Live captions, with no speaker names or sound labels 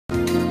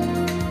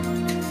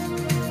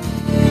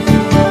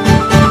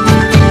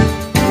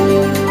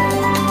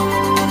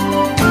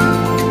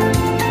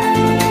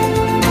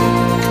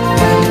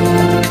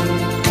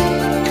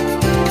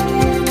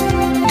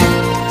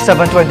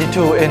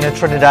7:22 in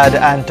Trinidad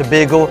and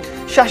Tobago.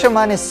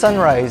 Shashamane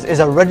Sunrise is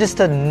a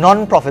registered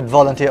non-profit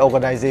volunteer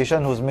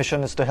organization whose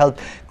mission is to help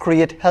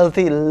create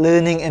healthy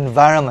learning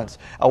environments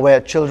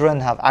where children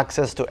have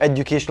access to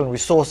educational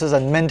resources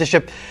and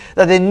mentorship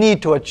that they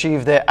need to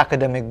achieve their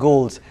academic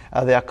goals.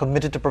 They are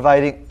committed to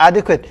providing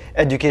adequate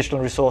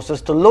educational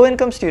resources to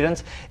low-income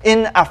students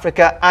in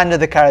Africa and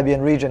the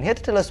Caribbean region. Here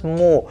to tell us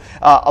more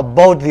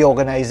about the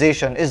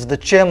organization is the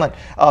chairman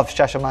of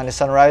Shashamane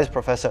Sunrise,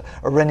 Professor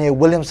Rene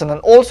Williamson, and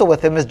also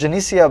with him is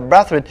Jenecia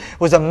Brathwaite,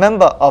 who is a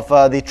member of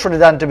the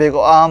Trinidad and Tobago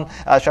arm,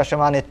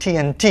 Shashamane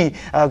TNT.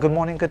 Good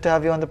morning, good to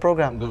have you on the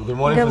program. Good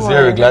morning,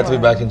 Fazir. Glad to be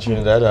back in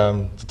Trinidad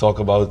to talk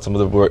about some of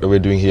the work that we're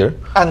doing here.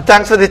 And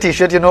thanks for the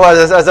t-shirt. You know,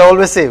 as I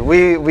always say,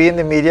 we in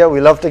the media, we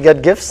love to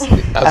get gifts.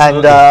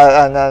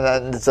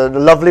 and it's a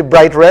lovely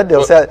bright red.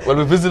 Well,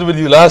 we visited with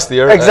you last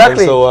year.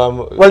 Exactly.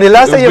 So, well, the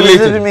last time you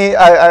visited me,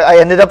 I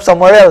ended up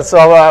somewhere else. So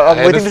I'm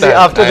waiting to see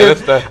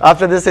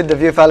after this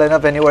interview if I'll end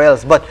up anywhere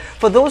else. But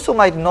for those who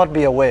might not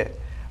be aware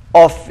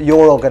of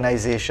your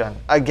organization,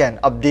 again,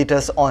 update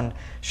us on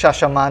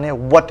Shashamane.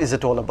 What is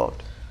it all about?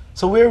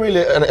 So we're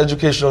really an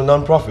educational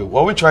non-profit.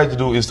 What we try to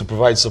do is to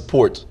provide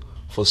support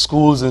for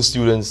schools and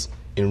students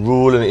in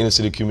rural and inner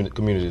city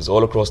communities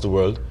all across the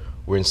world.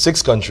 We're in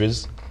 6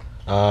 countries,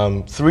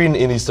 3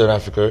 in Eastern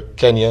Africa,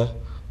 Kenya,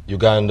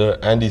 Uganda,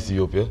 and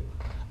Ethiopia.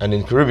 And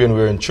in Caribbean,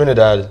 we're in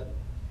Trinidad,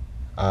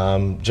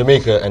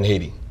 Jamaica, and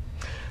Haiti.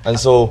 And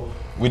so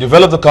we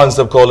developed a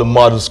concept called a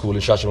model school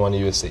in Shashamane,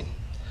 USA.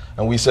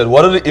 And we said,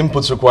 what are the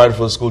inputs required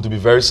for a school to be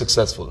very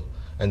successful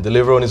and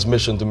deliver on its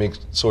mission to make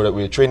sure that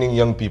we're training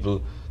young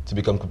people to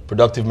become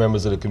productive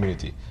members of the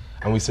community?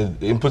 And we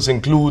said the inputs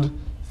include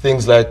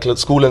things like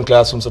school and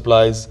classroom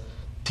supplies,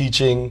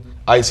 teaching,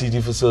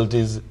 ICT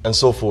facilities, and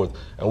so forth.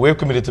 And we're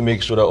committed to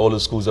make sure that all the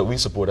schools that we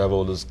support have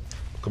all those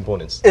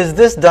components. Is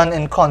this done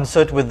in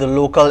concert with the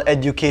local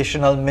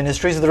educational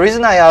ministries? The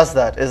reason I ask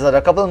that is that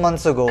a couple of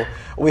months ago,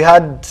 we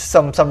had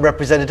some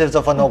representatives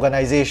of an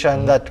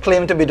organization that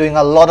claimed to be doing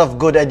a lot of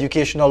good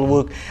educational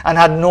work and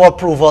had no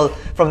approval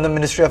from the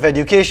Ministry of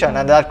Education,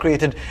 and that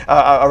created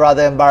a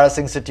rather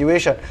embarrassing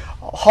situation.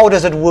 How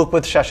does it work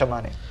with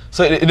Shashamane?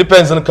 So it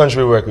depends on the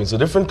country we work with. So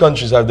different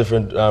countries have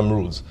different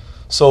rules.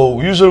 So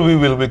usually we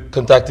will be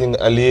contacting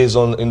a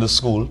liaison in the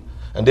school,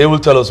 and they will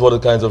tell us what the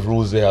kinds of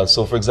rules they have.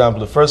 So for example,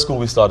 the first school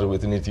we started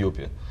with in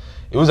Ethiopia,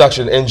 it was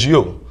actually an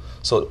NGO.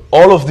 So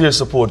all of their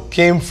support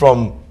came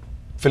from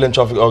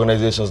philanthropic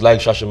organizations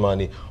like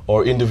Shashamane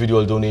or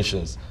individual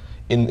donations.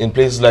 In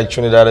places like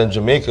Trinidad and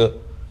Jamaica,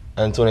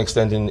 and to an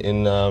extent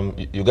in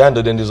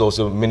Uganda, then there's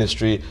also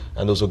ministry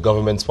and also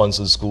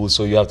government-sponsored schools,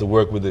 so you have to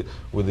work with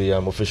the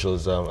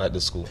officials at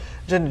the school.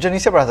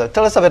 Jenecia, brother,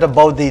 tell us a bit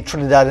about the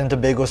Trinidad and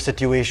Tobago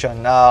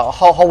situation.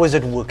 How is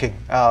it working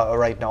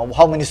right now?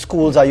 How many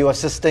schools are you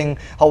assisting?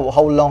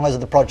 How long has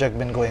the project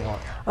been going on?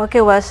 Okay,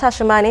 well,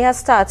 Shashamane has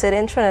started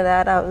in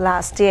Trinidad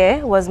last year.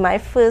 It was my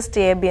first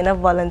year being a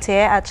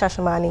volunteer at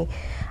Shashamane.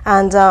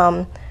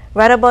 And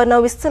right about now,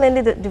 we're still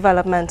in the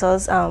developmental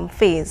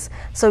phase.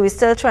 So we're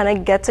still trying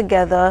to get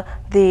together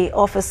the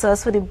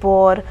officers for the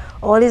board,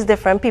 all these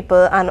different people,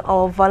 and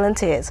our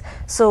volunteers.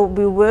 So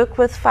we work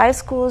with 5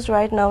 schools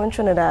right now in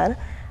Trinidad.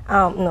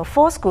 No,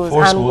 4 schools,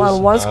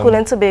 and one school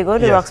in Tobago,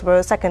 the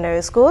Roxborough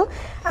Secondary School.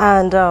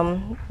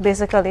 And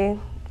basically,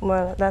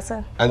 well, that's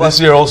it. And this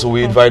year also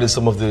we invited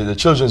some of the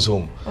children's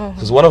home.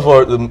 Because one of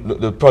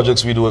the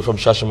projects we do from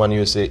Shashamane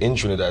USA in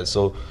Trinidad.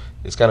 So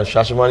it's kind of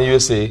Shashamane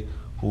USA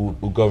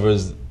who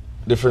governs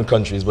different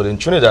countries, but in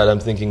Trinidad,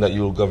 I'm thinking that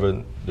you will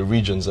govern the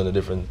regions and the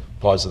different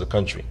parts of the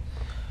country.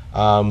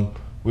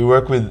 We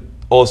work with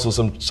also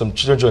some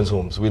children's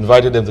homes. We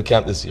invited them to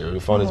camp this year. We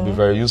found it to be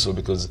very useful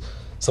because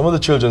some of the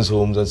children's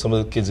homes and some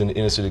of the kids in the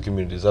inner city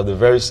communities have the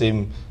very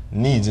same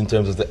needs in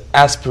terms of the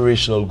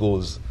aspirational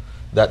goals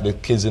that the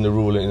kids in the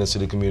rural and inner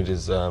city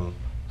communities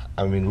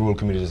rural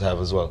communities have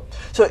as well.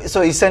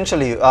 So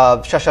essentially,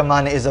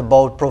 Shashamane is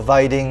about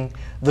providing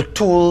the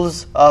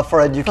tools for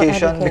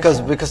education,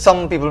 because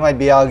some people might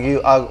be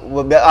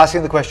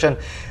asking the question,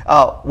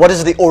 what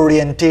is the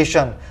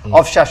orientation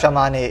of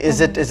Shashamane?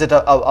 Is it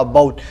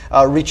about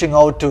reaching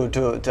out to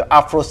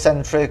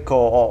Afrocentric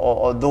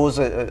or those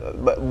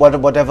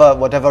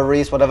whatever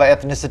race, whatever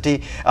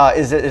ethnicity?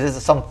 Is it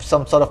some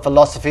sort of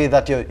philosophy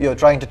that you're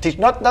trying to teach?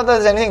 Not that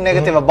there's anything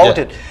negative about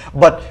it,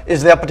 but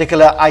is there a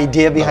particular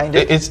idea behind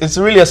it? It's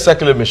really a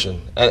secular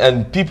mission,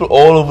 and people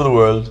all over the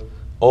world,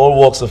 all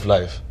walks of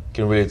life,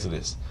 can relate to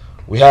this.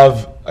 We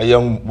have a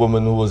young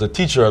woman who was a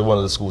teacher at one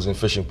of the schools in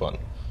Fishing Pond.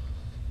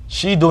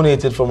 She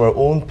donated from her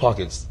own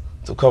pockets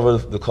to cover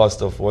the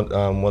cost of one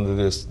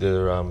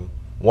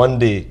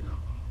day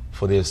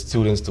for their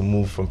students to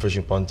move from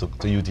Fishing Pond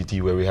to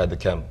UTT, where we had the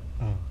camp.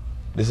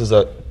 This is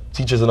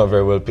teachers are not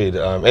very well paid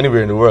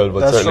anywhere in the world,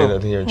 but certainly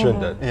not here in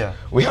Trinidad.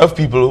 We have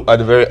people at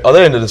the very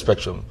other end of the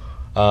spectrum.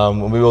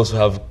 We also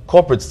have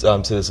corporate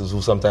citizens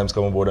who sometimes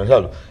come on board and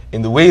help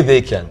in the way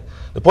they can.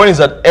 The point is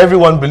that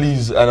everyone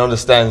believes and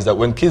understands that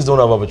when kids don't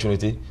have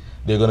opportunity,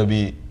 they're going to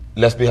be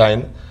left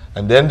behind,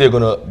 and then they're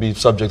going to be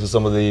subject to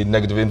some of the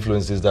negative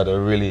influences that are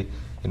really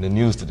in the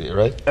news today,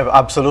 right?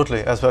 Absolutely,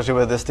 especially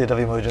with the state of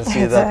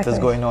emergency that is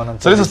going on.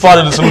 So this is part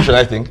of the solution,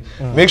 I think.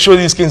 Make sure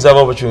these kids have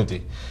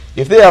opportunity.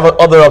 If they have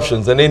other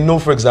options and they know,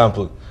 for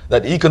example,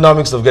 that the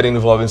economics of getting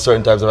involved in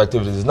certain types of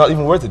activities is not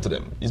even worth it to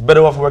them. It's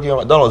better off working at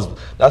McDonald's.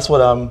 That's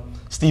what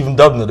Stephen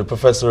Dubner, the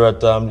professor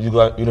at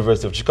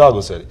University of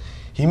Chicago, said.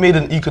 He made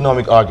an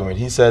economic argument.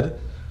 He said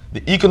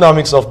the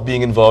economics of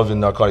being involved in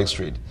narcotics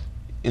trade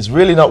is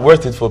really not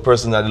worth it for a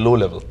person at a low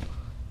level.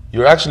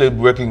 You're actually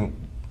working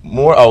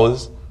more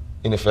hours,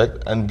 in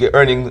effect, and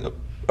earning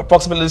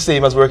approximately the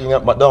same as working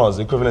at McDonald's,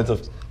 the equivalent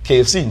of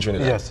KFC in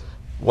Trinidad. Yes.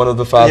 One of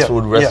the fast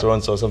food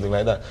restaurants or something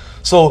like that.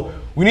 So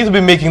we need to be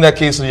making that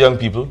case to the young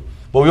people,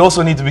 but we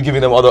also need to be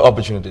giving them other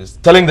opportunities,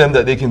 telling them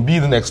that they can be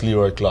the next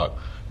Leroy Clark,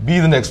 be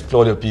the next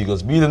Claudia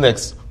Pigos, be the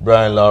next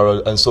Brian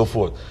Lara, and so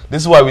forth.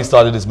 This is why we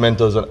started this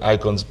Mentors and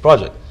Icons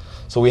project.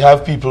 So we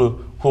have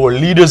people who are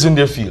leaders in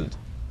their field,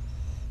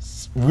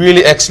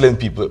 really excellent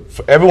people.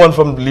 For everyone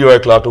from Leroy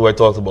Clark, who I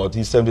talked about,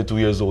 he's 72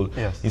 years old.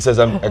 Yes. He says,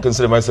 I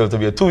consider myself to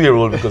be a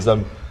 2-year-old because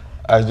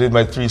I did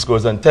my 3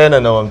 scores and 10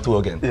 and now I'm 2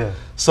 again. Yeah.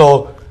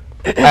 So,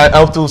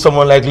 up to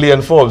someone like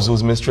Leanne Forbes,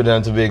 who's Miss Trinidad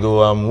and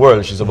Tobago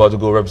World. She's about to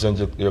go represent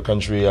your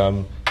country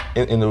in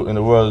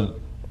the World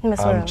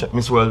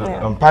Miss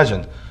World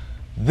pageant.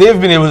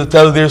 They've been able to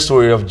tell their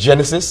story of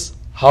Genesis,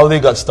 how they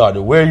got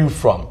started, where are you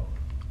from,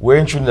 where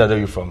in Trinidad are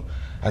you from.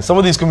 And some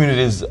of these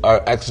communities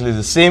are actually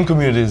the same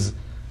communities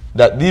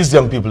that these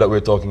young people that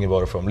we're talking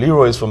about are from.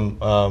 Leroy is from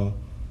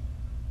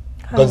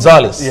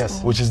Gonzales,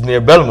 yes, which is near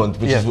Belmont,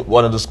 which is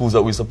one of the schools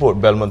that we support,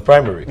 Belmont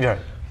Primary. Yeah.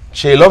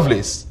 Shay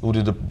Lovelace, who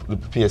did the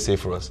PSA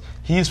for us,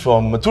 he's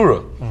from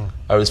Matura,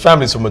 or his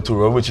family's from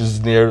Matura, which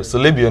is near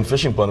Salibia and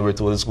Fishing Pond, where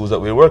two of the schools that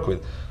we work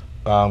with.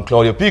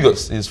 Claudia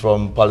Pigos is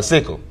from Palo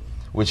Seco,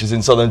 which is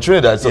in southern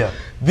Trinidad. So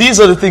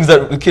these are the things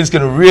that the kids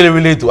can really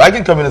relate to. I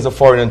can come in as a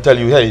foreigner and tell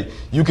you, hey,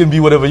 you can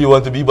be whatever you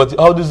want to be, but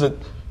how do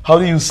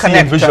you see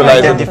and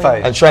visualize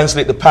and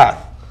translate the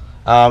path?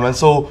 And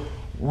so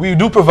we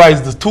do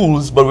provide the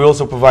tools, but we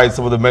also provide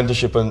some of the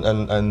mentorship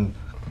and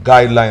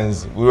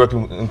guidelines. We work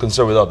in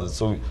concert with others.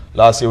 So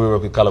last year we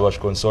worked with Calabash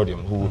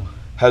Consortium, who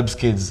helps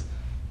kids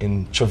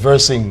in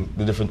traversing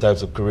the different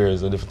types of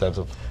careers and different types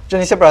of...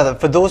 Jenecia, brother,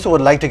 for those who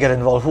would like to get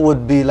involved, who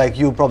would be like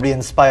you, probably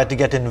inspired to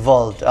get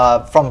involved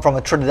from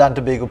a Trinidad and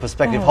Tobago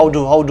perspective, how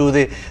do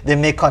they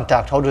make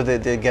contact? How do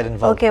they get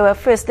involved? Okay, well,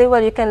 firstly,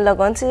 you can log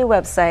on to the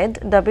website,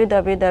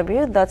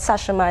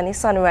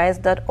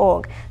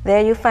 www.shashamanesunrise.org.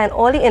 There you find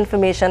all the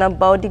information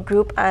about the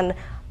group and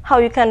how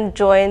you can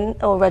join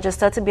or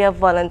register to be a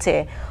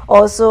volunteer.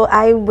 Also,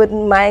 I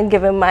wouldn't mind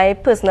giving my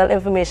personal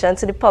information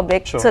to the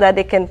public so that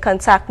they can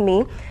contact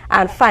me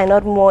and find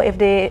out more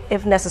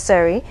if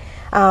necessary.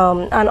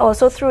 And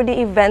also through the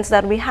events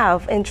that we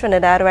have in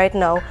Trinidad right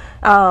now,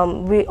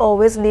 we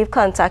always leave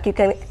contact. You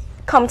can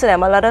come to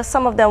them.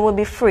 Some of them will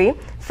be free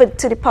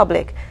to the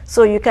public.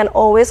 So you can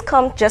always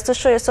come just to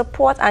show your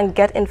support and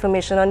get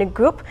information on the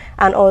group.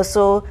 And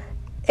also,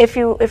 if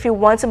you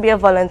want to be a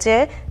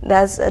volunteer,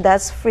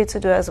 that's free to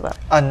do as well.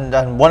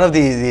 And one of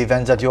the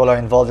events that you all are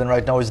involved in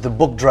right now is the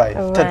book drive.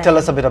 Right. Tell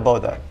us a bit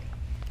about that.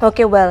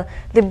 Okay, well,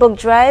 the book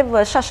drive,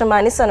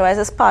 Shashamane Sunrise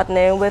is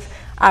partnering with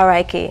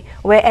RIK,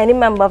 where any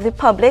member of the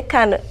public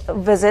can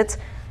visit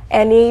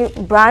any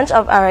branch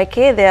of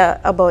RIK. There are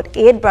about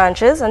 8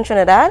 branches in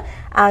Trinidad,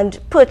 and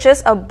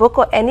purchase a book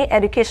or any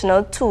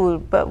educational tool,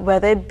 but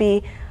whether it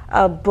be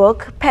a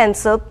book,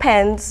 pencil,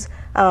 pens,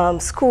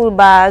 school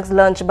bags,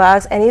 lunch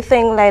bags,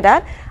 anything like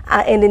that,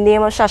 in the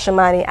name of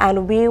Shashamane,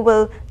 and we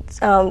will,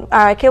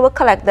 RIK will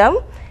collect them,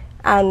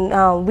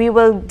 and we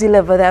will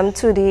deliver them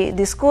to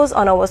the schools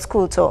on our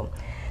school tour.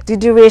 The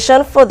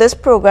duration for this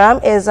program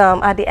is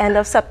at the end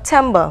of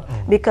September,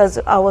 because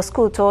our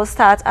school tour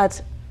starts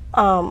at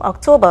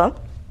October.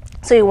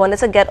 So you wanted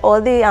to get all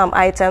the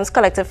items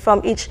collected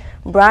from each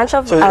branch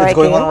of RIK. So it's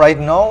going on right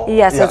now?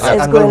 Yes, it's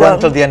going on. And will run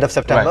until the end of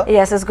September? Right.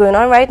 Yes, it's going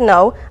on right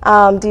now.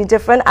 The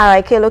different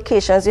RIK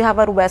locations you have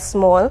at West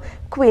Mall,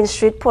 Queen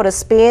Street, Port of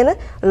Spain,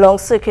 Long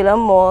Circular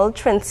Mall,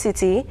 Trent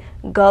City,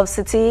 Gulf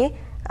City,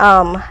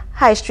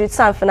 High Street,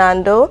 San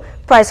Fernando,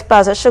 Price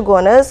Plaza,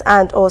 Chagonas,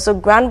 and also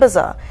Grand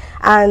Bazaar.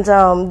 And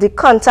the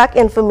contact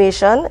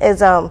information is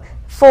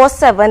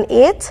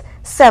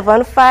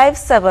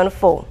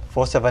 478-7574.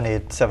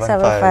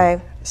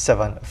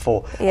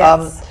 478-7574.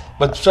 Yes.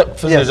 But just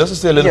to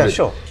say a little bit,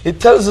 sure. It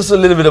tells us a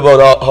little bit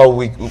about how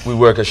we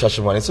work at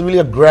Shashamane. It's really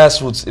a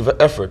grassroots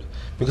effort,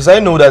 because I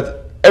know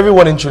that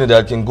everyone in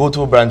Trinidad can go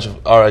to a branch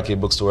of RIK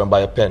bookstore and buy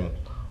a pen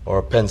or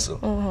a pencil.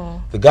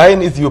 The guy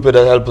in Ethiopia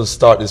that helped us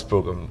start this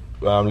program,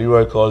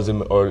 Leroy calls him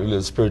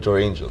the spirit or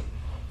angel,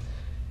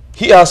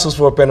 he asked us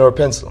for a pen or a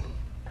pencil.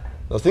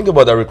 Now think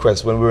about that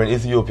request when we were in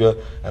Ethiopia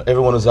and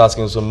everyone was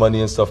asking us for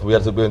money and stuff. We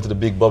had to go into the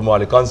big Bob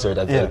Marley concert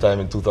at the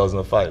time in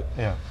 2005.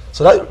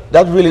 So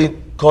that really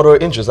caught our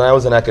interest, and I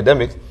was an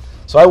academic,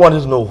 so I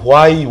wanted to know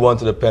why he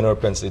wanted a pen or a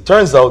pencil. It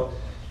turns out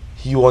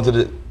he wanted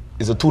it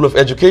is a tool of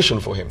education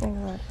for him.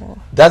 Exactly.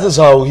 That is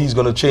how he's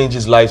going to change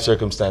his life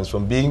circumstance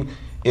from being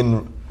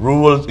in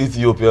rural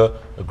Ethiopia,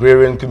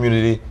 agrarian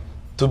community,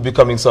 to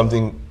becoming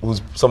someone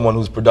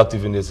who's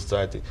productive in their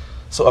society.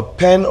 So a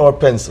pen or a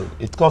pencil,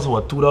 it costs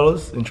what,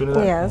 $2 in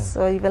Trinidad? Yes,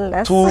 or even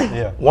less.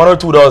 $1 or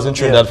 $2 in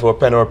Trinidad for a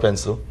pen or a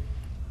pencil.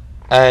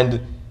 And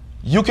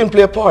you can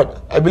play a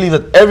part. I believe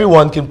that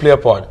everyone can play a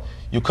part.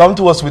 You come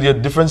to us with your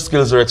different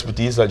skills or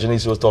expertise, like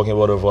Jenecia was talking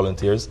about our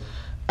volunteers,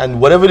 and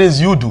whatever it is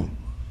you do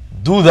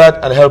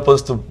that and help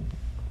us to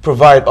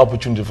provide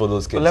opportunity for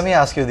those kids. Well, let me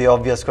ask you the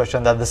obvious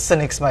question that the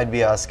cynics might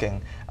be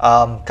asking.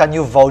 Can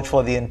you vouch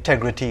for the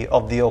integrity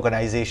of the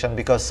organization?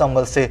 Because some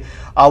will say,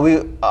 are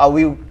we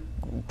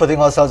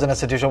putting ourselves in a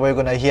situation where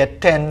we're going to hear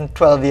 10,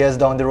 12 years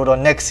down the road or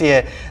next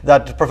year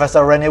that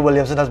Professor Rene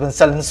Williamson has been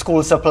selling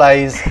school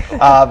supplies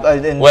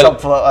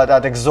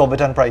at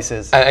exorbitant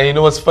prices? And you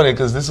know what's funny?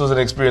 Because this was an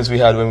experience we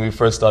had when we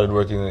first started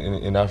working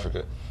in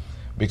Africa.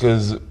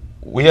 Because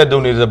we had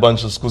donated a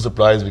bunch of school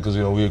supplies because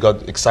we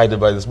got excited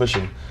by this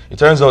mission. It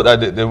turns out that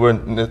they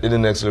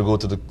didn't actually go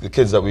to the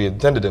kids that we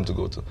intended them to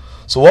go to.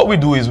 So what we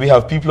do is we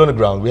have people on the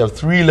ground. We have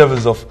 3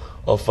 levels of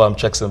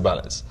checks and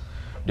balance.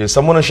 There's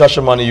someone in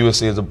Shashamane,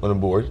 USA on the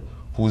board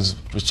who's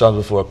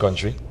responsible for our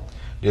country.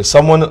 There's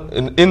someone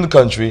in the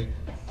country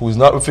who's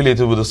not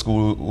affiliated with the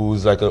school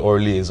who's like our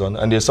liaison,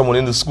 and there's someone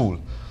in the school.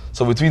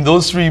 So between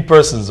those 3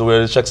 persons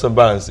where the checks and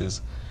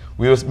balances,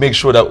 we must make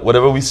sure that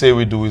whatever we say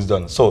we do is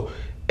done. So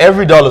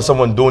every dollar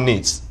someone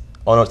donates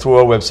through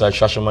our website,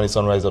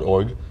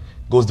 shashamanesunrise.org,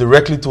 goes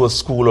directly to a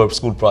school or a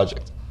school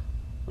project,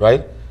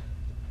 right?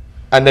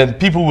 And then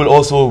people will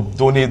also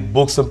donate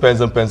books and pens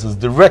and pencils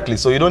directly,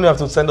 so you don't have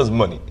to send us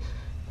money.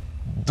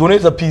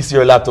 Donate a PC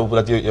or a laptop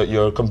that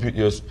your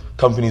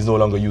company is no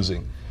longer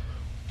using.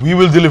 We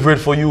will deliver it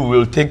for you.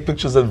 We'll take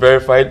pictures and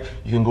verify it.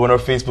 You can go on our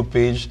Facebook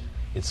page.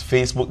 It's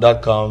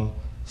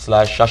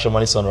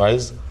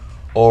facebook.com/ShashamaneSunrise,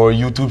 or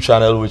YouTube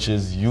channel, which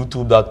is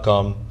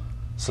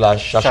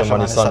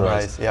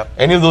youtube.com/ShashamaneSunrise. Yep.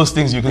 Any of those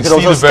things you can see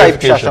also the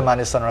verification.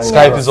 Skype Sunrise.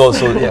 Skype is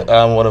also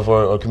one of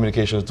our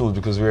communication tools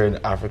because we're in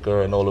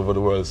Africa and all over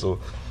the world. So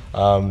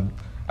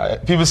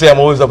people say I'm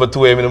always up at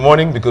 2 a.m. in the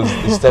morning because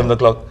it's 7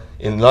 o'clock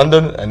in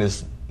London and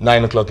it's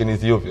 9 o'clock in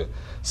Ethiopia.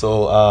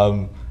 So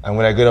and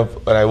when I get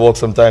up and I walk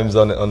sometimes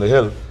on the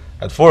hill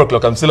at 4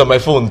 o'clock, I'm still on my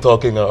phone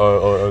talking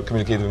or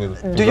communicating with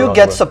people. Do you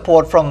get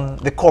support from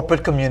the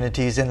corporate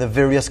communities in the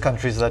various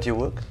countries that you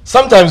work?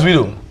 Sometimes we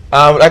do.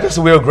 Like I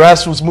said, we're a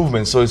grassroots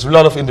movement, so it's a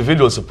lot of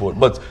individual support.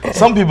 But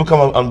some people come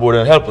on board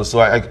and help us. So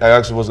I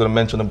actually was going to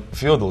mention a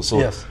few of those.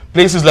 So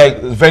places like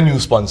venue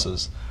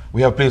sponsors.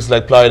 We have places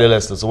like Playa del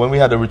Este. So when we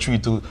had a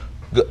retreat to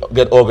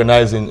get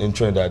organized in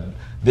Trinidad,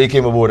 they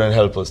came aboard and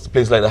helped us.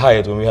 Places like the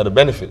Hyatt, when we had a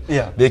benefit,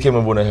 they came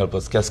aboard and helped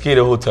us.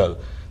 Cascada Hotel,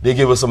 they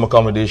gave us some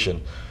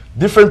accommodation.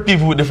 Different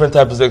people with different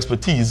types of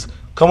expertise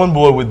come on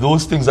board with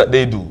those things that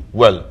they do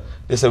well.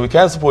 They say, we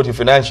can't support you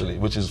financially,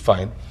 which is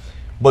fine,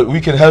 but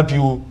we can help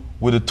you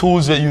with the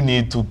tools that you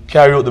need to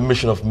carry out the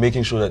mission of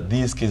making sure that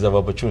these kids have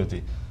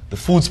opportunity. The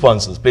food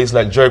sponsors, places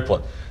like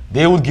Jerkpot,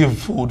 they would give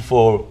food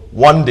for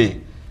 1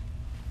 day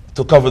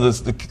to cover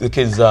the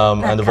kids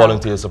and the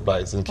volunteer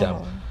supplies in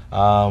camp.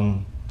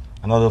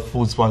 Another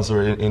food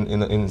sponsor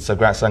in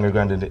Sangre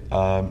Grande,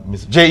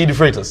 J.E. De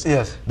Freitas.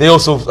 Yes. They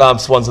also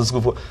sponsor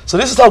school food. So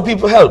this is how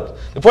people help.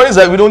 The point is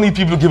that we don't need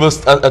people to give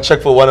us a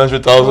check for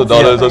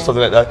 $100,000 or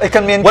something like that. It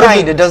can be in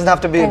kind. It doesn't have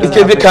to be. It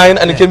can be kind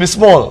and it can be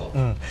small.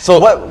 So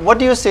what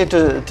do you say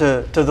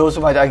to those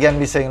who might again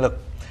be saying, look,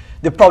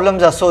 the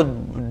problems are so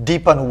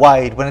deep and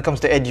wide when it comes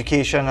to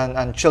education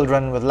and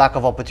children with lack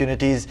of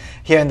opportunities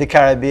here in the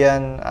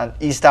Caribbean and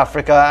East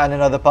Africa and in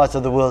other parts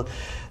of the world,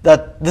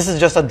 that this is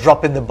just a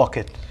drop in the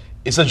bucket?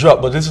 It's a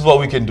drop, but this is what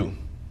we can do.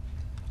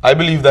 I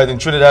believe that in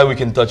Trinidad we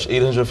can touch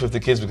 850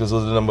 kids because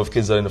those are the number of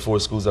kids that are in the 4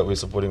 schools that we're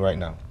supporting right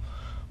now.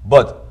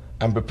 But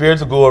I'm prepared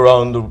to go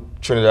around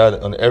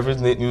Trinidad on every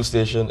news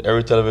station,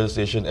 every television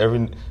station,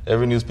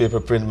 every newspaper,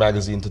 print,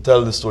 magazine to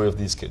tell the story of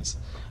these kids.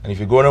 And if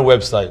you go on our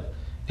website,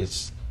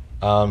 it's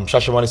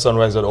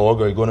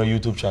shashamanesunrise.org, or you go on our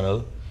YouTube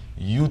channel,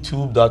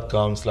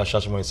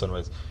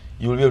 youtube.com/shashamanesunrise.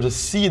 You will be able to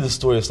see the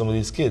story of some of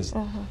these kids.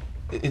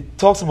 It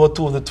talks about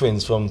 2 of the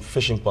twins from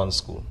Fishing Pond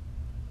School.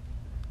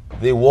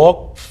 They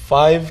walk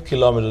 5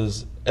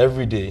 kilometers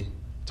every day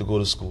to go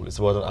to school. It's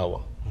about an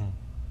hour.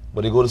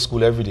 But they go to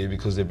school every day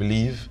because they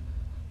believe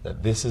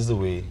that this is the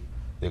way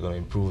they're going to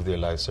improve their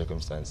life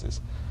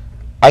circumstances.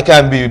 I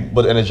can't be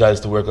but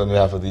energized to work on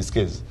behalf of these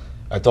kids.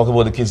 I talk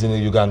about the kids in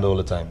Uganda all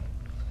the time.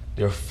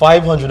 There are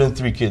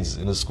 503 kids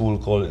in a school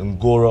called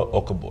Ngora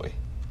Okaboy.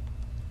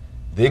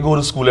 They go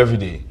to school every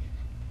day,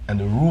 and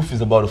the roof is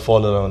about to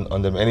fall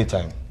on them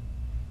anytime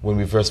when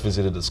we first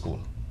visited the school.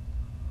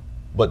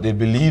 But they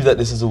believe that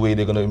this is the way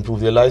they're going to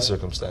improve their life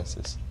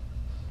circumstances.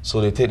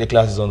 So they take their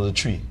classes under the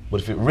tree.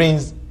 But if it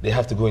rains, they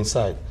have to go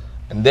inside.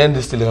 And then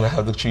they're still going to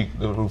have the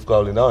roof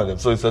falling down on them.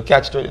 So it's a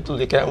catch-22.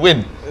 They can't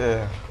win.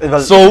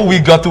 So we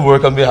got to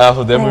work on behalf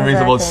of them. We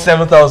raised about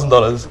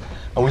 $7,000.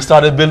 And we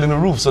started building the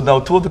roof. So now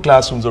 2 of the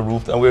classrooms are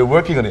roofed, and we're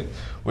working on it.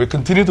 We're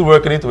continuing to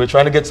work on it. We're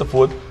trying to get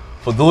support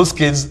for those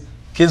kids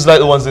like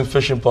the ones in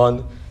Fishing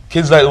Pond,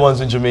 kids like the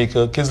ones in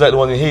Jamaica, kids like the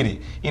ones in Haiti.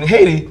 In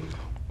Haiti,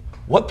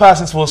 what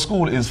passes for a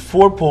school is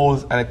 4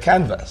 poles and a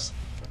canvas.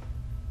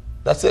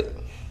 That's it.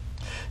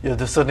 You're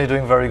certainly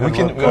doing very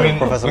good work,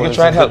 Professor. We can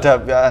try and help.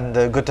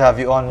 Good to have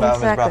you on, Ms.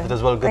 Brathwaite,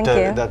 as well. Good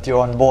that you're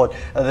on board.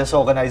 This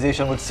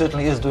organization, which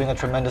certainly is doing a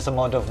tremendous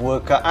amount of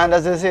work. And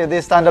as they say, they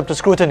stand up to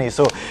scrutiny.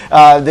 So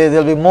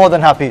they'll be more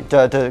than happy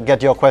to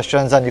get your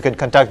questions, and you can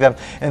contact them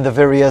in the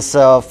various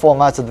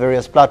formats and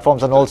various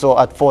platforms, and also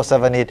at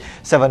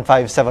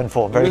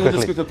 478-7574. Very quickly.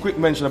 Just make a quick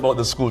mention about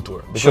the school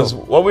tour. Because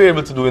what we're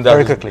able to do in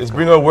that is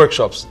bring our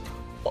workshops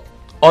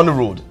on the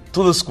road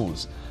to the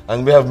schools.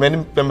 And we have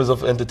many members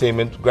of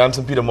entertainment. Grams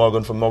and Peter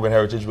Morgan from Morgan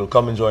Heritage will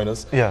come and join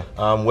us. Yeah.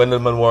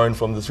 Wendelman Warren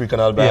from the Three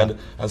Canal Band.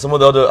 And some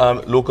of the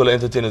other local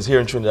entertainers here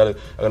in Trinidad are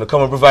going to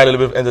come and provide a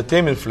little bit of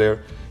entertainment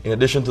flair, in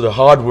addition to the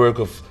hard work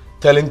of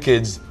telling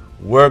kids,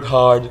 work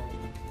hard,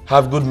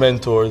 have good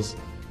mentors,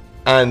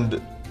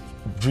 and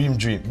dream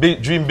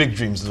big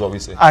dreams is what we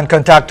say. And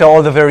contact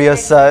all the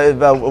various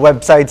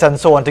websites and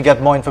so on to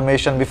get more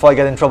information before I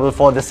get in trouble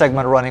for this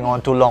segment running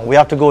on too long. We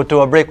have to go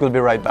to a break. We'll be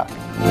right back.